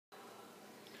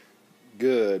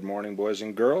Good morning, boys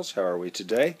and girls. How are we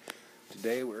today?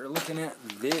 Today we're looking at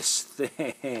this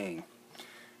thing.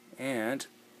 And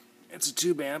it's a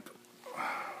tube amp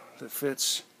that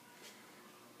fits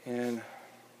in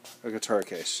a guitar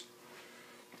case.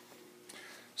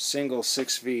 Single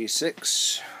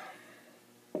 6V6.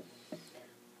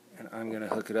 And I'm going to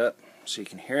hook it up so you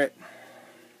can hear it.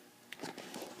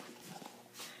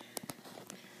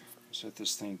 Set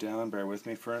this thing down. Bear with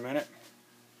me for a minute.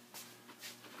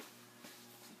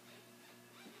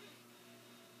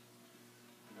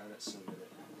 Got it so that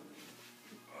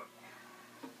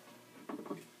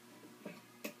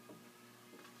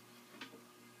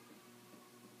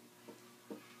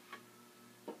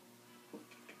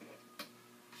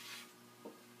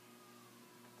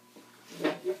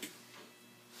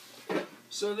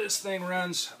So this thing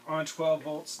runs on 12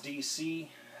 volts DC,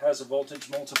 has a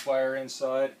voltage multiplier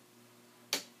inside,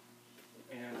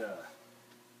 and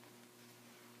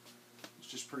it's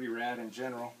just pretty rad in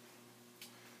general.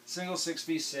 Single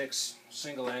 6V6,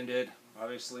 single-ended,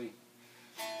 obviously,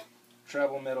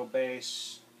 treble, middle,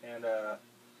 bass, and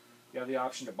you have the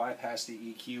option to bypass the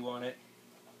EQ on it.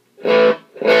 I'm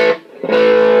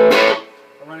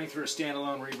running through a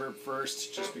standalone reverb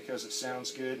first, just because it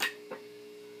sounds good.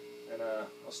 And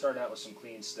I'll start out with some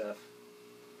clean stuff.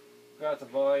 Got the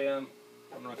volume.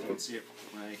 I don't know if you can see it.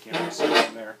 Well, you can't really see it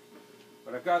from there.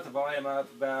 But I've got the volume up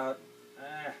about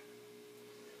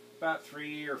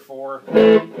 3 or 4.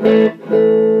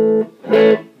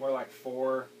 More like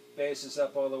 4. Bass is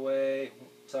up all the way.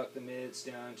 Tuck the mids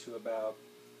down to about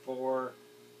 4.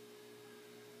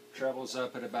 Treble's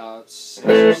up at about 6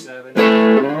 or 7.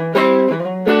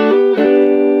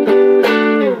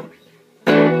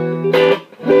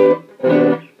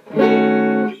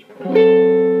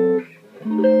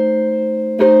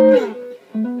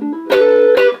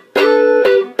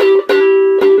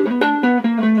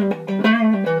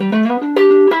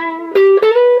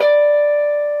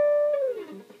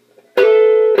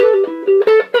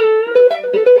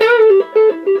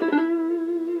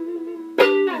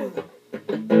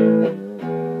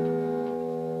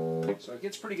 So it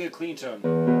gets pretty good clean tone.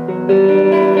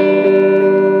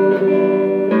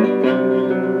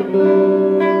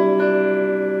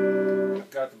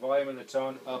 I've got the volume and the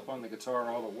tone up on the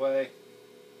guitar all the way.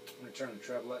 I'm going to turn the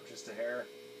treble up just a hair.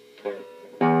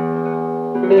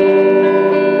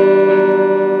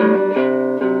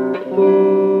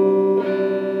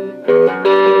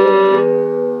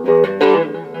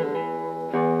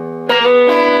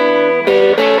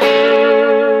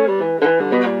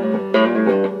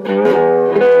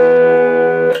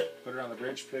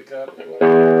 Pickup.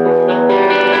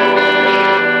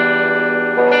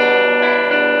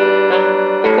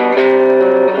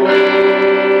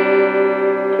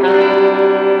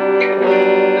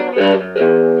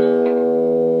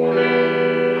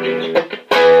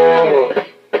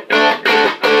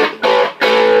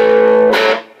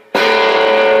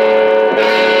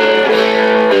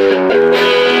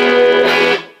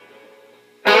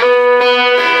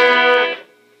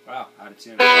 Wow, out of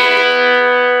tune.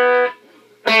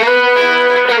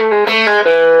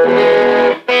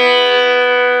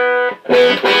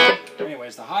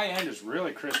 Anyways, the high end is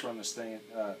really crisp on this thing.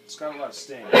 It's got a lot of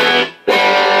sting.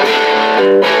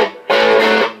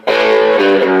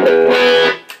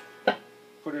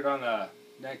 Put it on the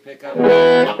neck pickup.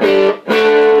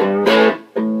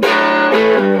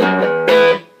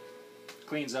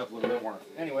 Cleans up a little bit more.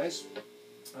 Anyways,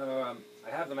 I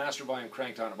have the master volume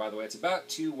cranked on it, by the way. It's about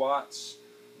 2 watts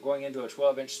going into a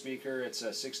 12-inch speaker. It's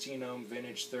a 16 ohm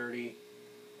vintage 30.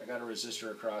 I got a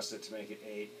resistor across it to make it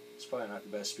 8. It's probably not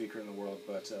the best speaker in the world,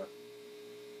 but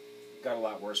got a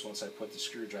lot worse once I put the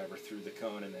screwdriver through the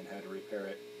cone and then had to repair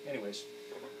it. Anyways,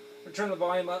 I'll turn the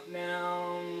volume up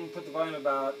now, put the volume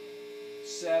about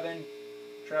 7,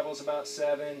 treble's about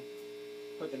 7,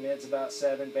 put the mids about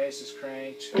 7, bass is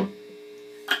cranked,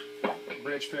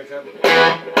 bridge pickup.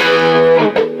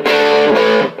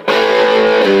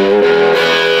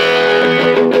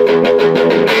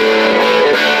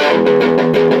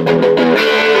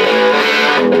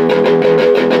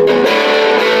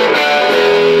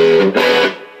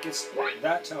 Gets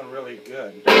that tone really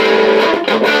good.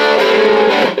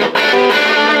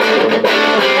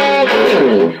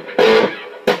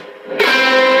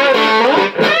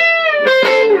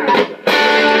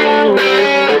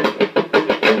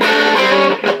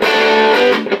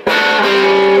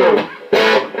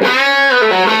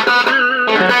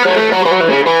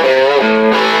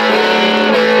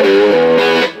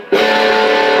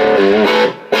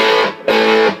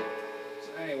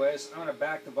 I'm going to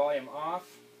back the volume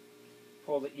off,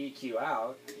 pull the EQ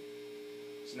out,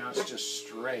 So now it's just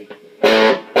straight.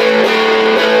 That's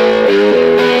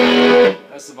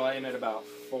the volume at about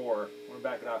 4. I'm going to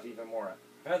back it off even more.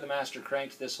 I've had the master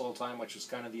cranked this whole time, which was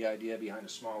kind of the idea behind a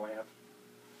small amp.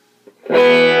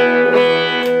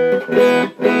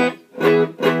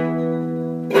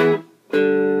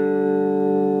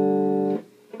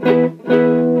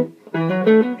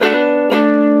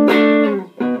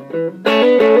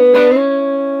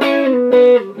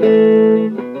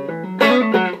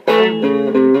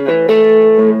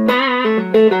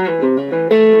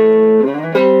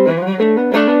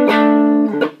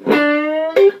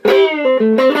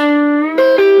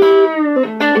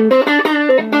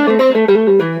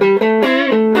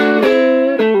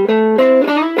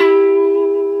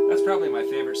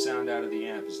 Sound out of the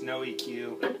amp is no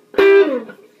EQ. I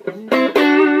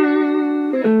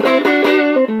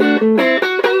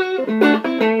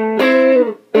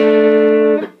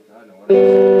know what it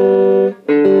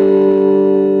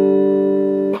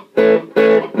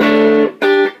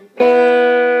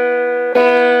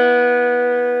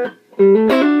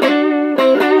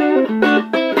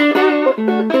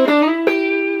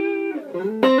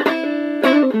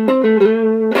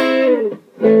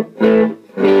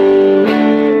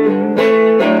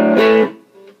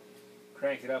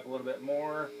crank it up a little bit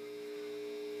more.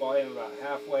 Volume about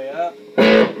halfway up.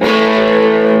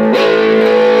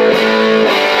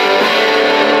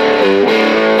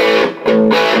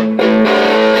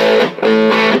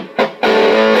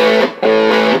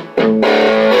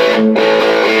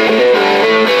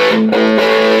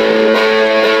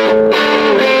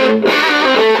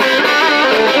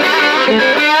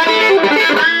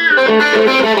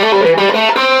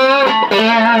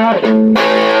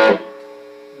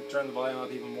 Turn the volume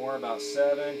up even more, about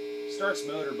 7. Starts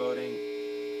motorboating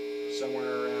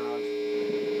somewhere around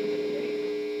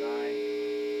 8,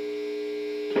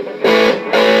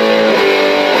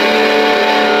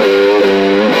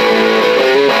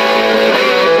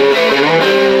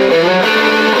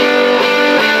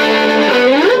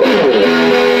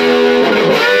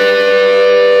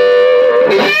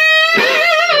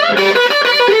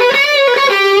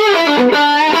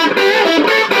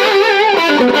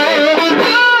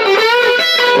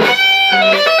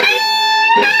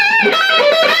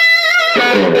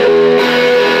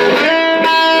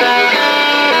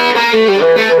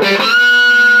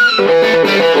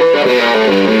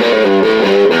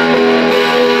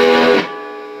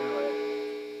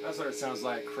 That's what it sounds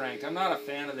like cranked. I'm not a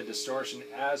fan of the distortion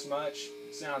as much.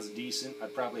 It sounds decent.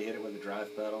 I'd probably hit it with a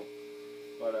drive pedal,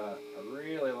 but I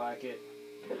really like it.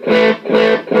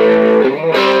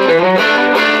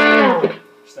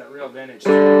 Just that real vintage.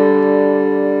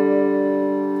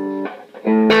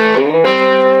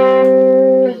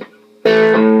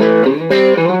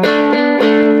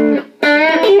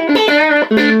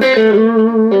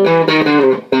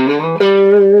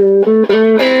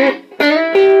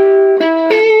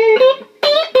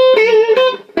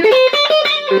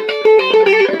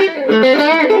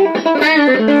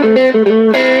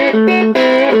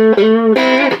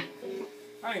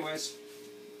 Anyways,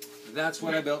 that's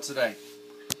what I built today.